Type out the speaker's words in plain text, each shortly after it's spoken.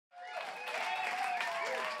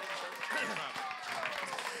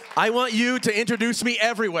I want you to introduce me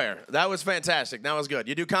everywhere. That was fantastic. That was good.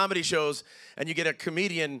 You do comedy shows, and you get a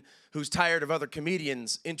comedian who's tired of other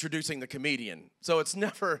comedians introducing the comedian. So it's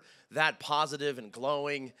never that positive and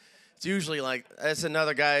glowing. It's usually like, that's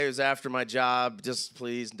another guy who's after my job. Just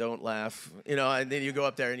please don't laugh. You know, and then you go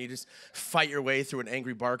up there and you just fight your way through an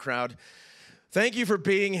angry bar crowd. Thank you for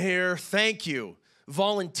being here. Thank you.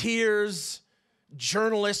 Volunteers,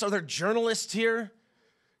 journalists. Are there journalists here?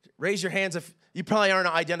 Raise your hands if you probably aren't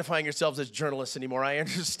identifying yourselves as journalists anymore. I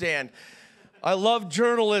understand. I love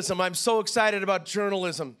journalism. I'm so excited about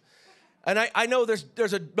journalism. And I know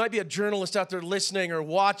might be a journalist out there listening or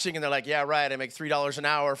watching, and they're like, yeah, right, I make $3 an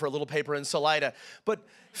hour for a little paper in Salida. But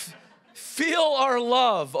feel our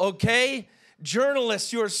love, okay?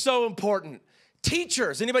 Journalists, you are so important.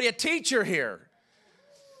 Teachers, anybody a teacher here?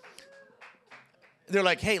 They're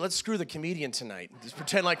like, hey, let's screw the comedian tonight. Just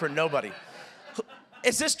pretend like we're nobody.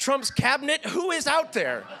 Is this Trump's cabinet? Who is out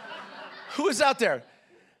there? Who is out there?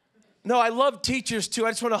 No, I love teachers too. I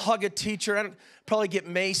just want to hug a teacher. I don't probably get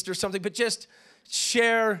maced or something, but just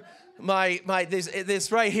share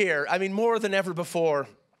this right here. I mean, more than ever before,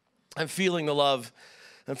 I'm feeling the love.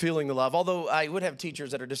 I'm feeling the love. Although I would have teachers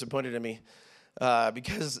that are disappointed in me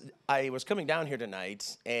because I was coming down here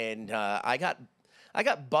tonight and I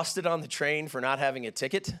got busted on the train for not having a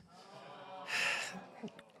ticket.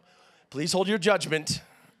 Please hold your judgment.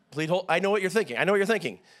 Please hold. I know what you're thinking. I know what you're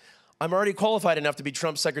thinking. I'm already qualified enough to be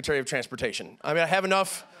Trump's Secretary of Transportation. I mean, I have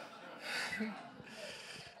enough.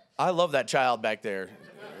 I love that child back there.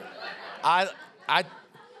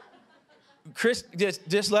 Chris,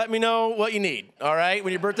 just let me know what you need, all right?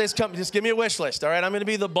 When your birthday's coming, just give me a wish list, all right? I'm going to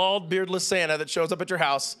be the bald, beardless Santa that shows up at your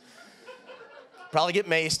house. Probably get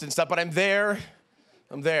maced and stuff, but I'm there.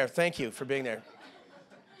 I'm there. Thank you for being there.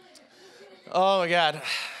 Oh, my God.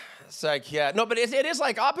 It's like, yeah, no, but it is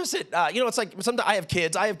like opposite. You know, it's like sometimes I have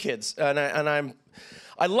kids, and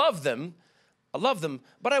I love them,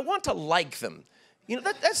 but I want to like them. You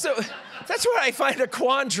know, that's where I find a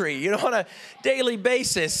quandary. You know, on a daily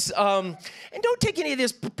basis. And don't take any of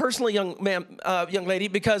this personally, young lady,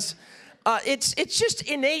 because it's just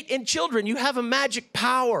innate in children. You have a magic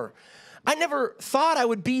power. I never thought I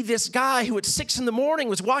would be this guy who at 6 in the morning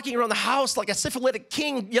was walking around the house like a syphilitic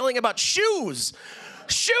king yelling about shoes.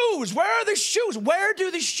 Shoes, where are the shoes? Where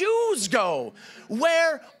do the shoes go?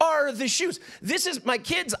 Where are the shoes? This is my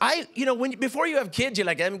kids. Before you have kids, you're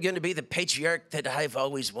like, I'm going to be the patriarch that I've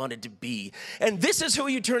always wanted to be. And this is who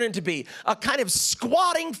you turn into be, a kind of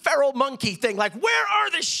squatting feral monkey thing. Like, where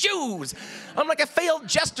are the shoes? I'm like a failed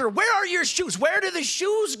jester. Where are your shoes? Where do the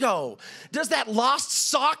shoes go? Does that lost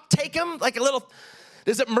sock take them? Like a little...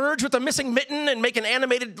 Does it merge with the missing mitten and make an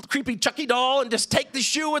animated, creepy Chucky doll and just take the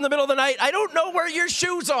shoe in the middle of the night? I don't know where your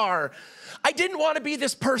shoes are. I didn't want to be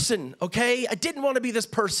this person, okay? I didn't want to be this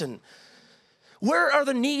person. Where are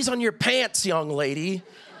the knees on your pants, young lady?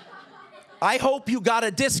 I hope you got a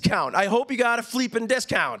discount. I hope you got a flippin'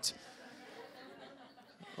 discount.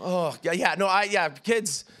 Oh, yeah,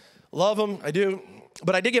 kids, love them, I do.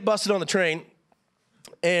 But I did get busted on the train,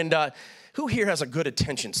 and... who here has a good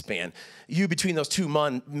attention span? You between those two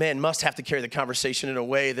men must have to carry the conversation in a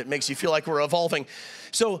way that makes you feel like we're evolving.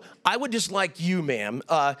 So I would just like you, ma'am,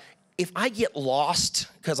 if I get lost,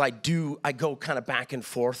 because I go kind of back and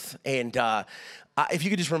forth, and if you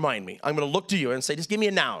could just remind me, I'm going to look to you and say, just give me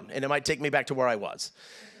a noun, and it might take me back to where I was.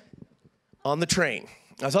 On the train.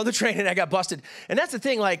 I was on the train and I got busted. And that's the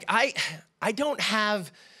thing, like, I don't have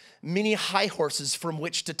many high horses from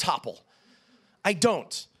which to topple. I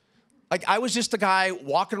don't. Like, I was just a guy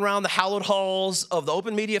walking around the hallowed halls of the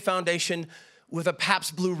Open Media Foundation with a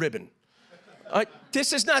Pabst Blue Ribbon.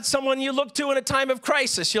 This is not someone you look to in a time of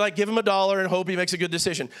crisis. You give him $1 and hope he makes a good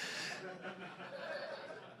decision.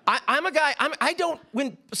 I'm a guy,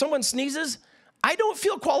 when someone sneezes, I don't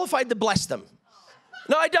feel qualified to bless them.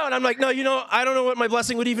 No, I don't. I'm like, no, I don't know what my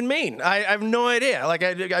blessing would even mean. I have no idea. Like,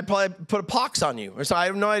 I'd probably put a pox on you or something. I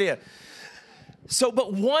have no idea. So,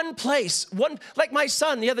 but one place, like my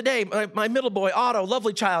son the other day, my middle boy, Otto,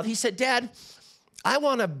 lovely child, he said, Dad, I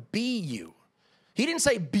want to be you. He didn't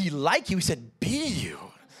say be like you, he said be you.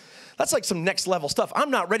 That's like some next level stuff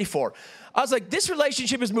I'm not ready for. I was like, this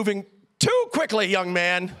relationship is moving too quickly, young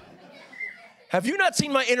man. Have you not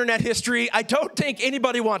seen my internet history? I don't think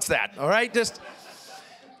anybody wants that, all right?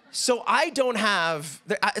 So I don't have,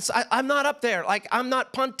 I'm not up there. Like, I'm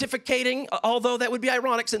not pontificating, although that would be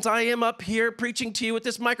ironic since I am up here preaching to you with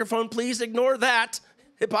this microphone. Please ignore that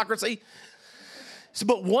hypocrisy. So,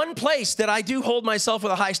 but one place that I do hold myself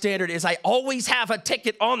with a high standard is I always have a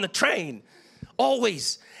ticket on the train.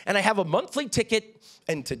 always. And I have a monthly ticket,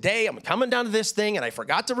 and today I'm coming down to this thing, and I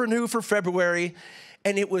forgot to renew for February,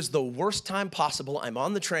 and it was the worst time possible. I'm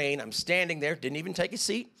on the train, I'm standing there, didn't even take a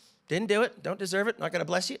seat, didn't do it, don't deserve it, not gonna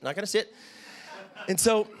bless you, not gonna sit. And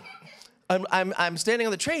so I'm standing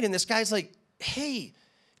on the train, and this guy's like, hey,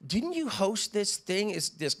 didn't you host this thing,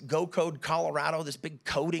 this Go Code Colorado, this big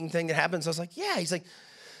coding thing that happens? I was like, yeah. He's like,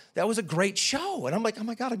 that was a great show. And I'm like, oh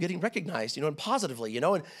my God, I'm getting recognized, and positively,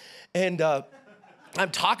 and I'm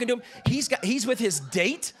talking to him. He's with his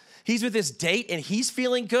date. He's with his date, and he's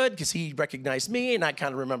feeling good because he recognized me, and I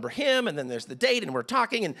kind of remember him. And then there's the date, and we're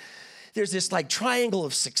talking, and there's this like triangle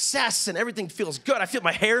of success, and everything feels good. I feel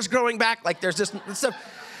my hair's growing back. Like there's this stuff.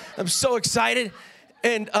 I'm so excited,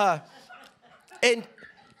 and I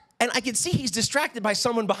can see he's distracted by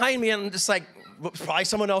someone behind me, and I'm just like, probably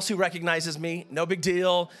someone else who recognizes me. No big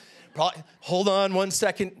deal. Probably, hold on 1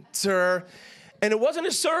 second, sir. And it wasn't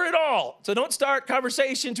a sir at all. So don't start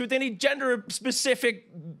conversations with any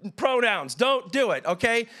gender-specific pronouns. Don't do it,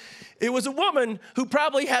 okay? It was a woman who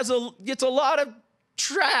probably gets a lot of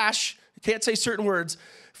trash, can't say certain words,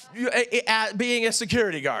 being a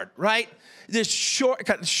security guard, right? This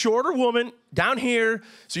shorter woman down here,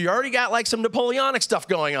 so you already got like some Napoleonic stuff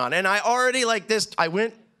going on. And I already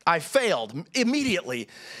I failed immediately.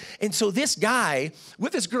 And so this guy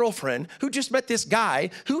with his girlfriend who just met this guy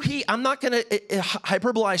who I'm not gonna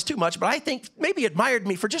hyperbolize too much, but I think maybe admired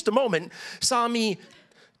me for just a moment, saw me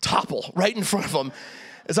topple right in front of him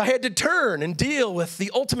as I had to turn and deal with the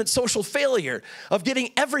ultimate social failure of getting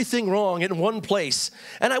everything wrong in one place.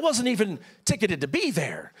 And I wasn't even ticketed to be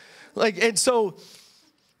there. And so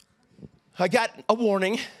I got a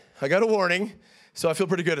warning, so I feel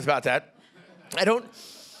pretty good about that.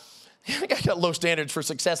 I got low standards for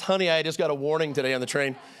success. Honey, I just got a warning today on the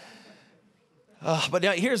train. But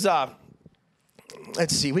now here's,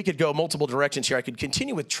 let's see, we could go multiple directions here. I could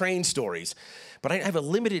continue with train stories, but I have a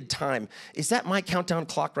limited time. Is that my countdown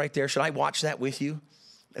clock right there? Should I watch that with you?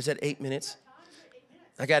 Is that 8 minutes?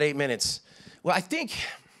 I got 8 minutes. Well, I think,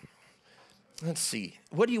 let's see.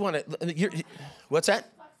 What do you want to, what's that?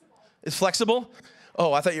 It's flexible?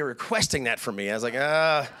 Oh, I thought you were requesting that from me. I was like,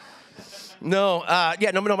 No,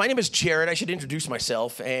 my name is Jared. I should introduce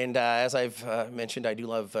myself. And as I've mentioned, I do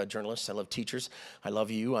love journalists. I love teachers. I love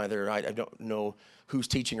you. I don't know who's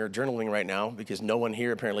teaching or journaling right now because no one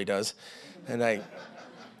here apparently does. And I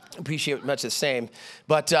appreciate it much the same.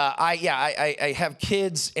 But I have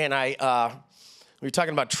kids, and we were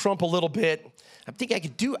talking about Trump a little bit. I think I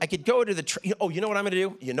could go to the, you know what I'm going to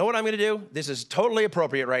do? You know what I'm going to do? This is totally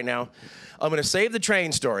appropriate right now. I'm going to save the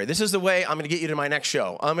train story. This is the way I'm going to get you to my next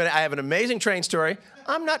show. I have an amazing train story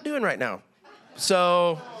I'm not doing right now.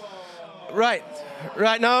 So, right,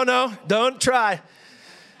 no, don't try.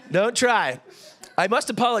 I must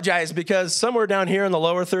apologize because somewhere down here in the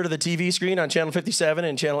lower third of the TV screen on channel 57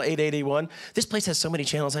 and channel 881, this place has so many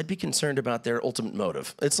channels, I'd be concerned about their ultimate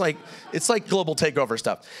motive. It's like global takeover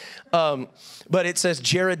stuff. But it says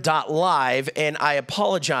Jared.live, and I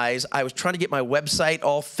apologize. I was trying to get my website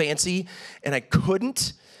all fancy, and I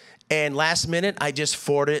couldn't. And last minute, I just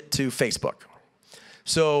forwarded it to Facebook.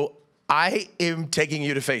 So I am taking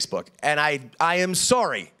you to Facebook, and I am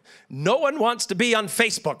sorry. No one wants to be on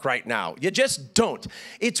Facebook right now. You just don't.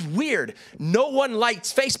 It's weird. No one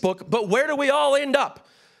likes Facebook, but where do we all end up?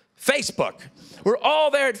 Facebook. We're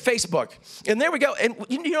all there at Facebook. And there we go. And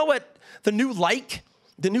you know what? The new like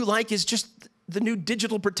is just the new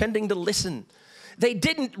digital pretending to listen. They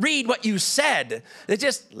didn't read what you said. They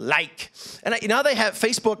just like. And now they have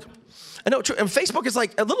Facebook. I know, and Facebook is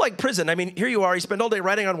like a little like prison. I mean, here you are. You spend all day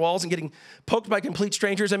writing on walls and getting poked by complete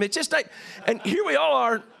strangers. I mean, it's just like, and here we all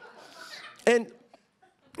are. And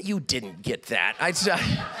you didn't get that.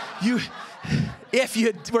 If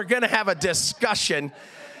you were going to have a discussion,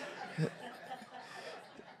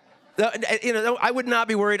 I would not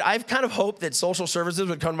be worried. I've kind of hoped that social services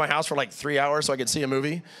would come to my house for like 3 hours so I could see a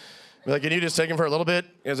movie. Be like, can you just take him for a little bit?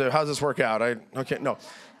 How's this work out? Okay, no.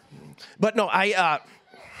 But no,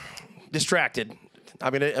 distracted.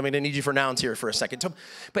 I'm gonna need you for nouns here for a second. So,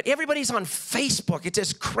 but everybody's on Facebook. It's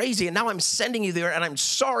just crazy. And now I'm sending you there, and I'm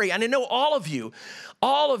sorry. And I know all of you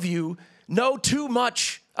know too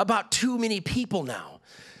much about too many people now.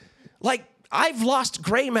 Like, I've lost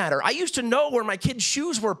gray matter. I used to know where my kids'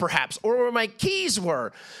 shoes were, perhaps, or where my keys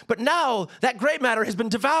were. But now that gray matter has been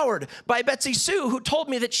devoured by Betsy Sue, who told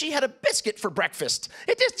me that she had a biscuit for breakfast.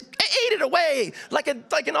 It just ate it away like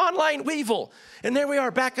an online weevil. And there we are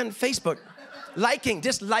back on Facebook.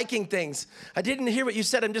 Just liking things. I didn't hear what you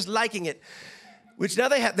said, I'm just liking it. Which now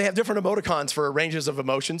they have different emoticons for ranges of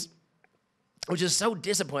emotions, which is so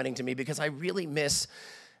disappointing to me because I really miss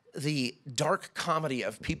the dark comedy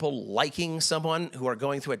of people liking someone who are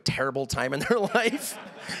going through a terrible time in their life.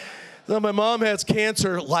 So my mom has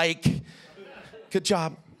cancer, like, good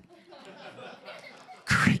job.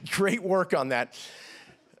 Great work on that.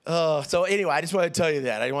 So anyway, I just wanted to tell you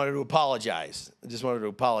that. I wanted to apologize.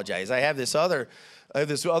 I have this other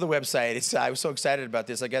website. I was so excited about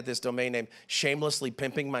this. I got this domain name,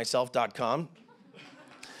 shamelesslypimpingmyself.com.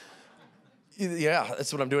 Yeah,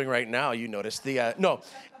 that's what I'm doing right now, you noticed. No,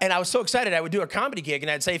 and I was so excited I would do a comedy gig,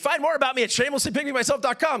 and I'd say, find more about me at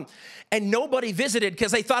shamelesslypimpingmyself.com. And nobody visited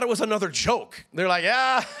because they thought it was another joke. They're like,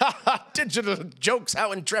 digital jokes,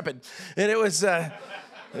 how intrepid. And it was a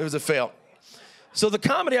fail. So the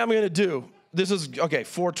comedy I'm going to do, this is, okay,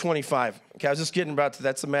 425. Okay, I was just getting about to,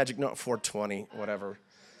 that's the magic note, 420, whatever.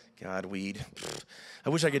 God, weed. I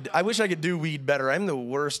wish I could do weed better. I'm the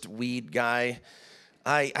worst weed guy.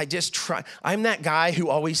 I just try. I'm that guy who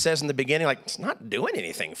always says in the beginning, like, it's not doing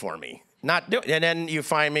anything for me. Not doing, and then you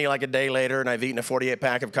find me like a day later and I've eaten a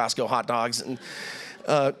 48-pack of Costco hot dogs, and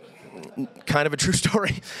kind of a true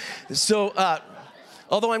story. So,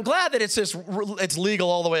 although I'm glad that it's legal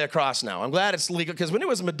all the way across now. I'm glad it's legal, because when it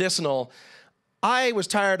was medicinal, I was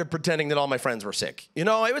tired of pretending that all my friends were sick. You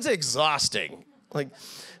know, it was exhausting. Like,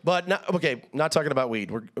 but not talking about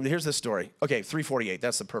weed. Here's the story. Okay, 3:48.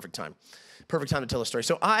 That's the perfect time. Perfect time to tell a story.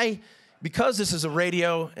 So because this is a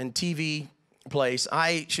radio and TV place,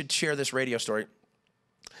 I should share this radio story.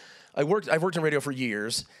 I've worked in radio for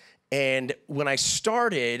years, and when I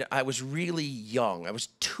started, I was really young. I was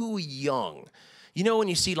too young. You know when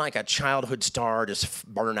you see like a childhood star just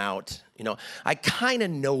burn out? You know, I kind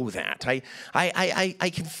of know that. I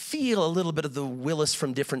can feel a little bit of the Willis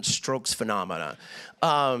from Different Strokes phenomena.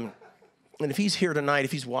 And if he's here tonight,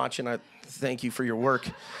 if he's watching, I thank you for your work.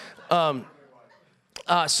 So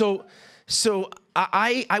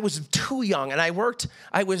I was too young, and I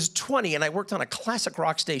was 20, and I worked on a classic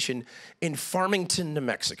rock station in Farmington, New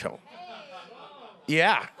Mexico.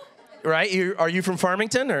 Yeah, right? Are you from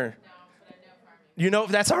Farmington, or? You know,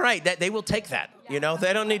 that's all right. They will take that, you know?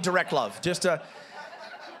 They don't need direct love. Just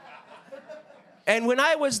and when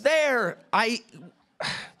I was there, and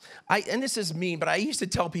this is mean, but I used to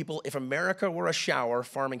tell people, if America were a shower,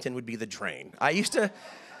 Farmington would be the drain. I used to...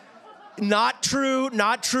 Not true.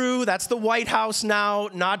 That's the White House now.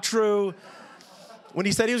 Not true. When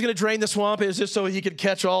he said he was going to drain the swamp, it was just so he could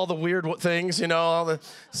catch all the weird things, you know, all the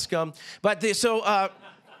scum. But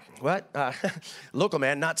local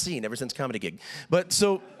man, not seen ever since comedy gig. But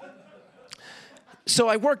so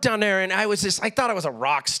I worked down there, and I thought I was a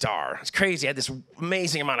rock star. It's crazy. I had this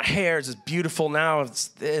amazing amount of hair. It's just beautiful. Now it's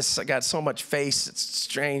this. I got so much face. It's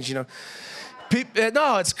strange, you know.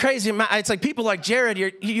 No, it's crazy. It's like people like Jared,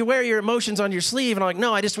 you wear your emotions on your sleeve, and I'm like,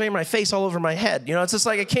 no, I just wear my face all over my head. You know, it's just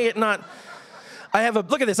like I can't not.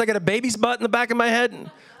 Look at this. I got a baby's butt in the back of my head.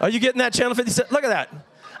 Are you getting that, Channel 57? Look at that.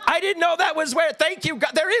 I didn't know that was where, thank you,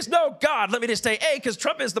 God. There is no God. Let me just say, A, because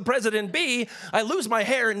Trump is the president. B, I lose my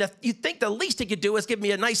hair, and you think the least he could do is give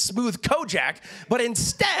me a nice, smooth Kojak, but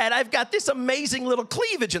instead, I've got this amazing little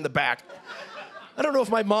cleavage in the back. I don't know if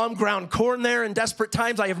my mom ground corn there in desperate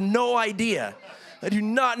times. I have no idea. I do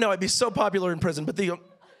not know. I'd be so popular in prison. But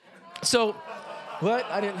what?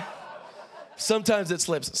 I didn't. Sometimes it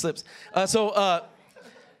slips.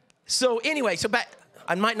 So anyway, back.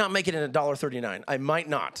 I might not make it in $1.39. I might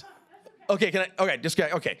not. Okay, can I?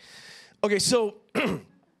 Okay, so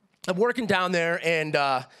I'm working down there, and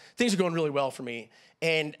things are going really well for me.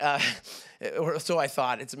 And so I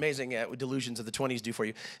thought. It's amazing what delusions of the 20s do for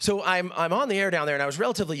you. So I'm on the air down there, and I was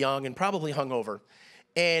relatively young and probably hungover.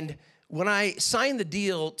 And when I signed the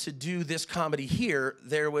deal to do this comedy here,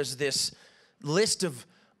 there was this list of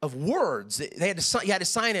words. You had to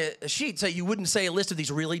sign a sheet so you wouldn't say a list of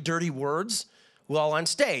these really dirty words while on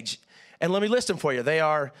stage. And let me list them for you. They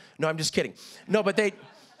are, no, I'm just kidding. No, but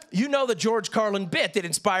you know the George Carlin bit that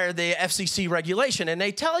inspired the FCC regulation, and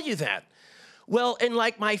they tell you that. Well, in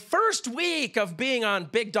like my first week of being on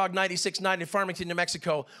Big Dog 96.9 in Farmington, New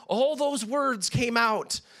Mexico, all those words came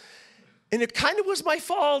out. And it kind of was my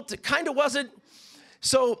fault. It kind of wasn't.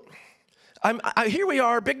 So here we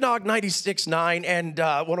are, Big Dog 96.9, and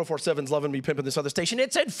 104.7's Loving Me Pimpin' this other station.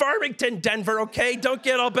 It's in Farmington, Denver, okay? Don't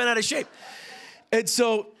get all bent out of shape. And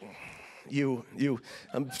so,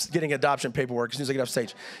 I'm getting adoption paperwork as soon as I get off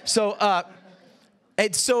stage. So,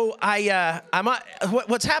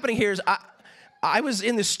 what's happening here is I was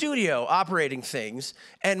in the studio operating things,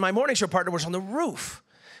 and my morning show partner was on the roof.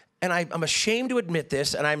 And I'm ashamed to admit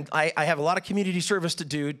this, and I have a lot of community service to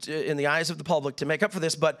do in the eyes of the public to make up for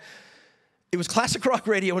this, but it was classic rock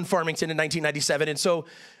radio in Farmington in 1997, and so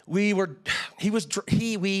it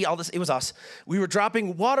was us. We were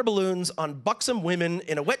dropping water balloons on buxom women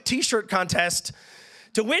in a wet t-shirt contest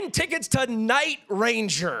to win tickets to Night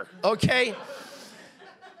Ranger, okay?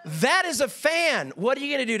 That is a fan. What are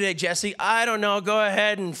you gonna do today, Jesse? I don't know, go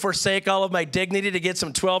ahead and forsake all of my dignity to get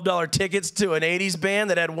some $12 tickets to an 80s band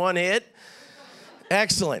that had one hit?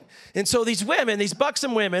 Excellent. And so these women, these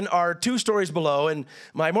buxom women, are 2 stories below, and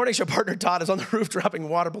my morning show partner, Todd, is on the roof dropping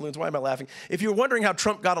water balloons. Why am I laughing? If you're wondering how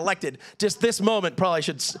Trump got elected, just this moment probably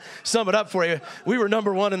should sum it up for you. We were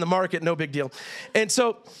 #1 in the market, no big deal. And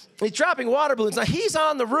so he's dropping water balloons. Now, he's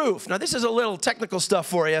on the roof. Now, this is a little technical stuff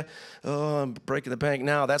for you. Oh, I'm breaking the bank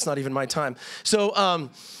now. That's not even my time. So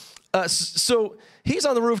he's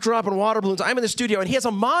on the roof dropping water balloons. I'm in the studio, and he has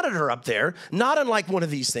a monitor up there, not unlike one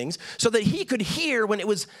of these things, so that he could hear when it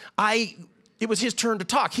was his turn to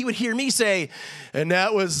talk. He would hear me say, and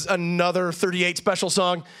that was another 38 special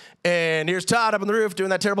song, and here's Todd up on the roof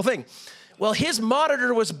doing that terrible thing. Well, his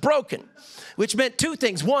monitor was broken, which meant 2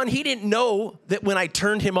 things. One, he didn't know that when I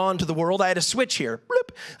turned him on to the world, I had a switch here.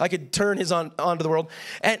 Bloop, I could turn his onto the world.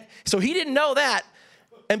 And so he didn't know that.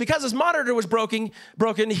 And because his monitor was broken,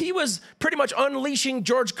 he was pretty much unleashing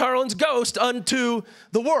George Carlin's ghost unto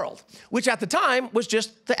the world, which at the time was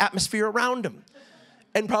just the atmosphere around him.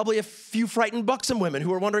 And probably a few frightened buxom women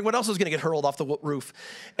who were wondering what else was gonna get hurled off the roof.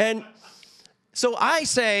 And so I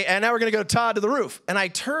say, and now we're gonna go Todd to the roof. And I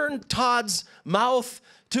turn Todd's mouth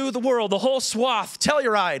to the world, the whole swath,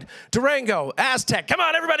 Telluride, Durango, Aztec. Come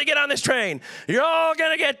on, everybody get on this train. You're all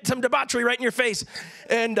gonna get some debauchery right in your face.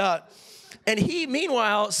 And he,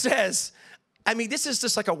 meanwhile, says, I mean, this is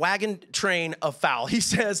just like a wagon train of foul. He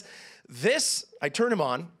says, I turn him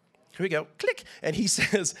on. Here we go, click. And he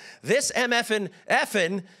says, this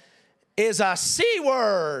MFN is a C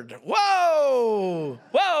word. Whoa,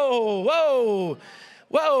 whoa, whoa,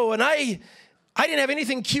 whoa. And I didn't have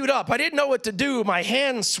anything queued up. I didn't know what to do. My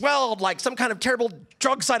hands swelled like some kind of terrible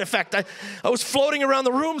drug side effect. I was floating around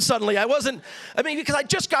the room suddenly. Because I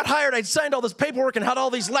just got hired. I'd signed all this paperwork and had all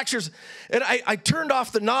these lectures. And I turned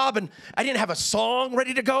off the knob, and I didn't have a song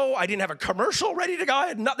ready to go. I didn't have a commercial ready to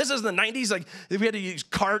go. This is in the 90s. Like, we had to use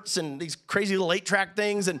carts and these crazy little 8-track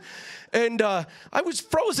things. And I was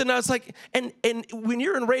frozen. I was like, and when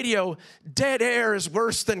you're in radio, dead air is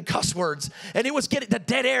worse than cuss words. And it was the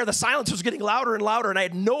dead air, the silence was getting louder and louder, and I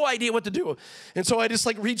had no idea what to do. And so I just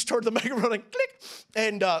reached toward the microphone and click.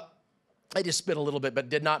 And I just spit a little bit, but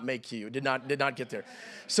did not make cue. Did not get there.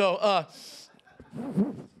 So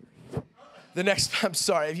the next, I'm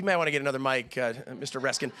sorry, you might want to get another mic, Mr.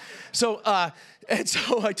 Reskin. So I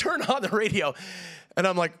turned on the radio, and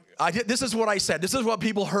I'm like, this is what I said. This is what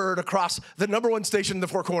people heard across the #1 station in the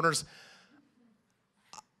Four Corners.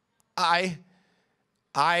 I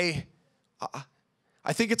think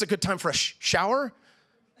it's a good time for a shower.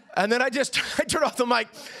 And then I turned off the mic.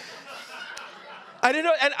 I didn't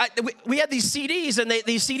know, and we had these CDs, and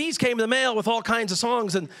these CDs came in the mail with all kinds of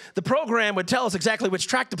songs, and the program would tell us exactly which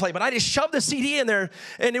track to play, but I just shoved the CD in there,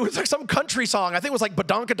 and it was like some country song. I think it was like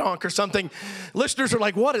Badonkadonk or something. Listeners are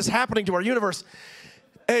like, what is happening to our universe?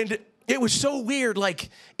 And it was so weird, like,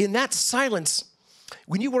 in that silence,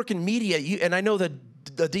 when you work in media, and I know that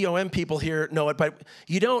the DOM people here know it, but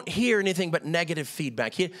you don't hear anything but negative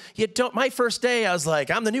feedback. You don't. My first day, I was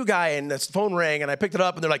like, I'm the new guy, and this phone rang, and I picked it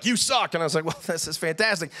up, and they're like, you suck. And I was like, well, this is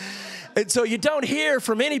fantastic. And so you don't hear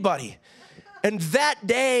from anybody. And that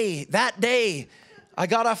day, I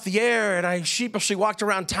got off the air, and I sheepishly walked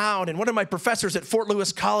around town, and one of my professors at Fort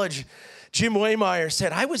Lewis College, Jim Waymeyer,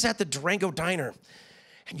 said, I was at the Durango Diner,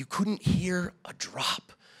 and you couldn't hear a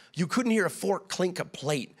drop. You couldn't hear a fork clink a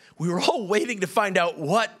plate. We were all waiting to find out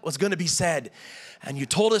what was going to be said. And you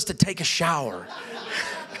told us to take a shower.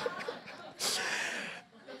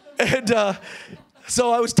 And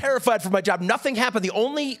so I was terrified for my job. Nothing happened. The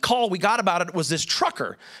only call we got about it was this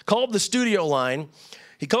trucker called the studio line.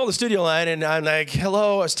 He called the studio line, and I'm like,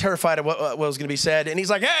 hello. I was terrified of what was going to be said. And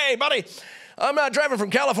he's like, hey, buddy, I'm driving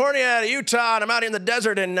from California to Utah, and I'm out in the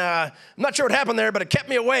desert, and I'm not sure what happened there, but it kept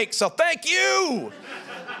me awake, so thank you.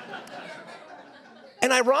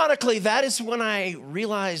 And ironically, that is when I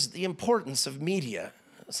realized the importance of media.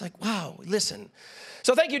 It's like, wow, listen.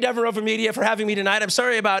 So thank you, Devin Rover Media, for having me tonight. I'm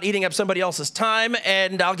sorry about eating up somebody else's time,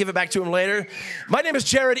 and I'll give it back to him later. My name is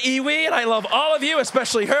Jared Iwi, and I love all of you,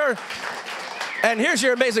 especially her. And here's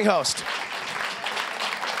your amazing host.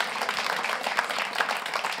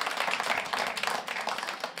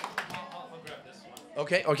 I'll grab this one.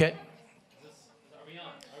 Okay. Are we on?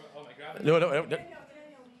 Oh, am I grabbing it? No.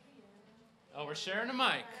 Oh, we're sharing a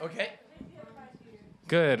mic. Okay.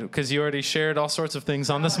 Good, because you already shared all sorts of things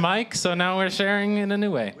on this mic, so now we're sharing in a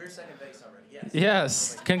new way. We're second base already, yes.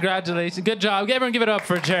 Yes, congratulations. Good job. Everyone give it up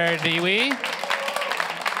for Jared Dewey.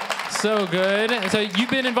 So good. So you've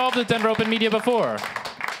been involved with Denver Open Media before?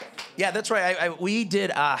 Yeah, that's right. We did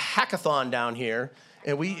a hackathon down here,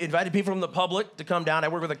 and we invited people from the public to come down. I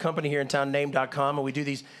work with a company here in town, Name.com, and we do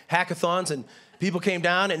these hackathons, and people came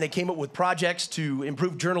down and they came up with projects to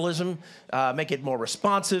improve journalism, make it more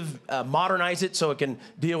responsive, modernize it so it can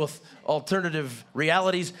deal with alternative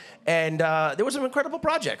realities. And there were some incredible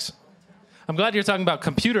projects. I'm glad you're talking about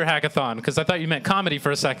computer hackathon, because I thought you meant comedy for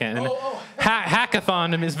a second. And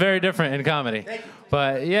hackathon is very different in comedy. Thank you.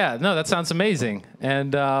 But yeah, no, that sounds amazing.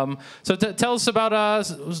 And so tell us about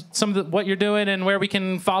some of what you're doing and where we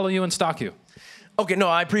can follow you and stalk you. Okay, no,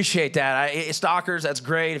 I appreciate that. Stalkers, that's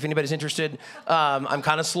great. If anybody's interested, I'm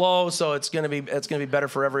kind of slow, so it's gonna be better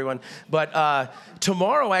for everyone. But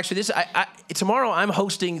tomorrow, actually, tomorrow I'm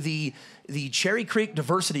hosting the Cherry Creek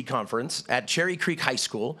Diversity Conference at Cherry Creek High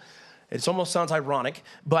School. It almost sounds ironic,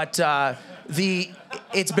 but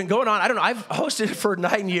it's been going on. I don't know. I've hosted it for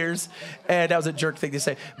 9 years, and that was a jerk thing to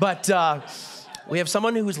say. But we have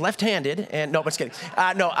someone who's left-handed, and no, but just kidding.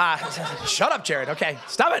 Shut up, Jared. Okay,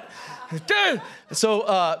 stop it. So,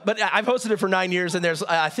 but I've hosted it for 9 years, and there's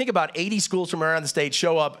I think about 80 schools from around the state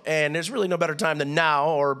show up, and there's really no better time than now,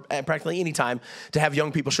 or practically any time, to have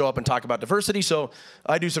young people show up and talk about diversity. So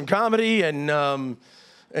I do some comedy and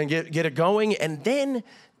get it going, and then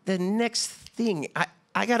the next thing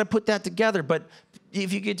I got to put that together. But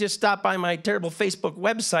if you could just stop by my terrible Facebook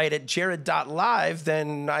website at jared.live,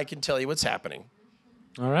 then I can tell you what's happening.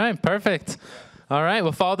 All right, perfect. All right,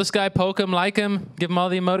 well, follow this guy, poke him, like him, give him all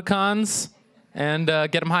the emoticons, and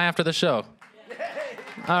get him high after the show.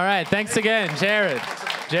 All right, thanks again, Jared.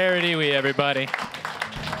 Jared Dewey, everybody.